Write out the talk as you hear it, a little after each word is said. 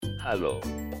Halo,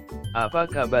 apa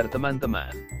kabar teman-teman?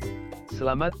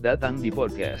 Selamat datang di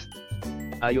podcast.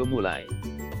 Ayo mulai.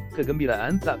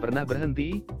 Kegembiraan tak pernah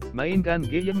berhenti, mainkan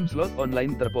game slot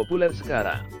online terpopuler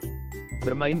sekarang.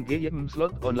 Bermain game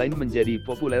slot online menjadi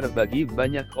populer bagi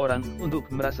banyak orang untuk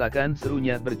merasakan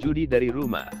serunya berjudi dari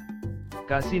rumah.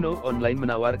 Kasino online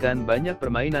menawarkan banyak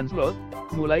permainan slot,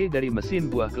 mulai dari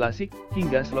mesin buah klasik,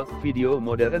 hingga slot video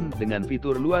modern dengan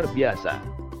fitur luar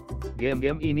biasa.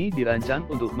 Game-game ini dirancang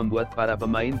untuk membuat para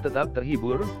pemain tetap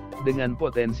terhibur, dengan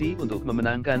potensi untuk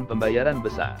memenangkan pembayaran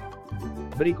besar.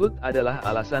 Berikut adalah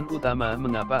alasan utama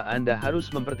mengapa Anda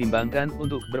harus mempertimbangkan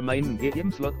untuk bermain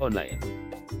game slot online.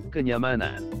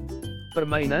 Kenyamanan.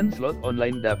 Permainan slot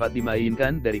online dapat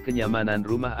dimainkan dari kenyamanan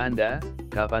rumah Anda,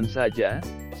 kapan saja,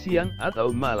 siang atau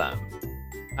malam.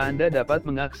 Anda dapat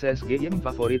mengakses game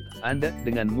favorit Anda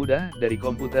dengan mudah dari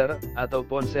komputer atau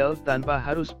ponsel tanpa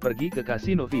harus pergi ke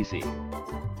kasino fisik.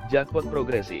 Jackpot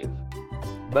progresif.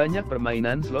 Banyak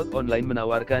permainan slot online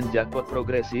menawarkan jackpot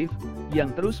progresif,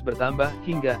 yang terus bertambah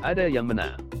hingga ada yang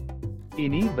menang.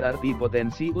 Ini berarti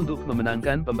potensi untuk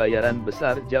memenangkan pembayaran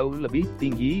besar jauh lebih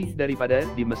tinggi daripada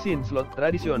di mesin slot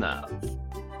tradisional.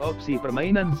 Opsi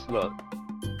permainan slot.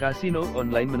 Kasino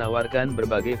online menawarkan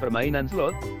berbagai permainan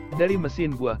slot, dari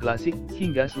mesin buah klasik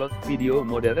hingga slot video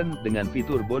modern dengan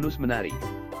fitur bonus menarik.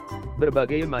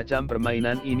 Berbagai macam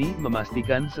permainan ini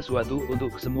memastikan sesuatu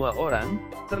untuk semua orang,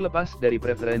 terlepas dari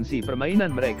preferensi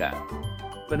permainan mereka.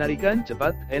 Penarikan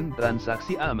cepat dan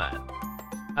transaksi aman.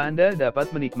 Anda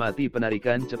dapat menikmati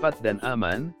penarikan cepat dan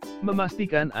aman,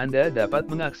 memastikan Anda dapat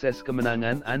mengakses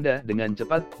kemenangan Anda dengan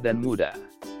cepat dan mudah.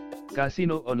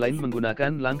 Kasino online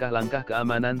menggunakan langkah-langkah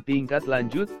keamanan tingkat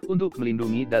lanjut untuk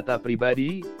melindungi data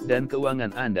pribadi dan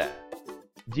keuangan Anda.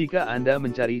 Jika Anda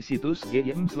mencari situs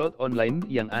game slot online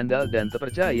yang andal dan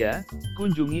terpercaya,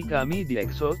 kunjungi kami di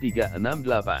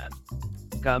XO368.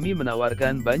 Kami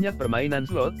menawarkan banyak permainan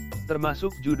slot,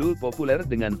 termasuk judul populer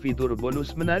dengan fitur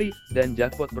bonus menarik dan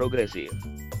jackpot progresif.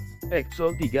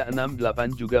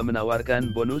 XO368 juga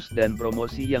menawarkan bonus dan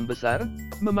promosi yang besar,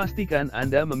 memastikan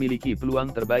Anda memiliki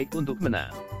peluang terbaik untuk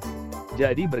menang.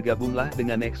 Jadi bergabunglah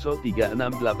dengan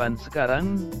XO368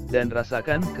 sekarang, dan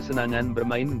rasakan kesenangan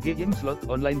bermain game slot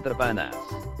online terpanas.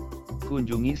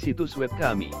 Kunjungi situs web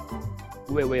kami,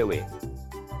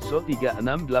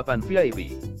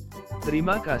 www.XO368VIP.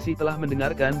 Terima kasih telah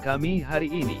mendengarkan kami hari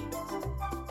ini.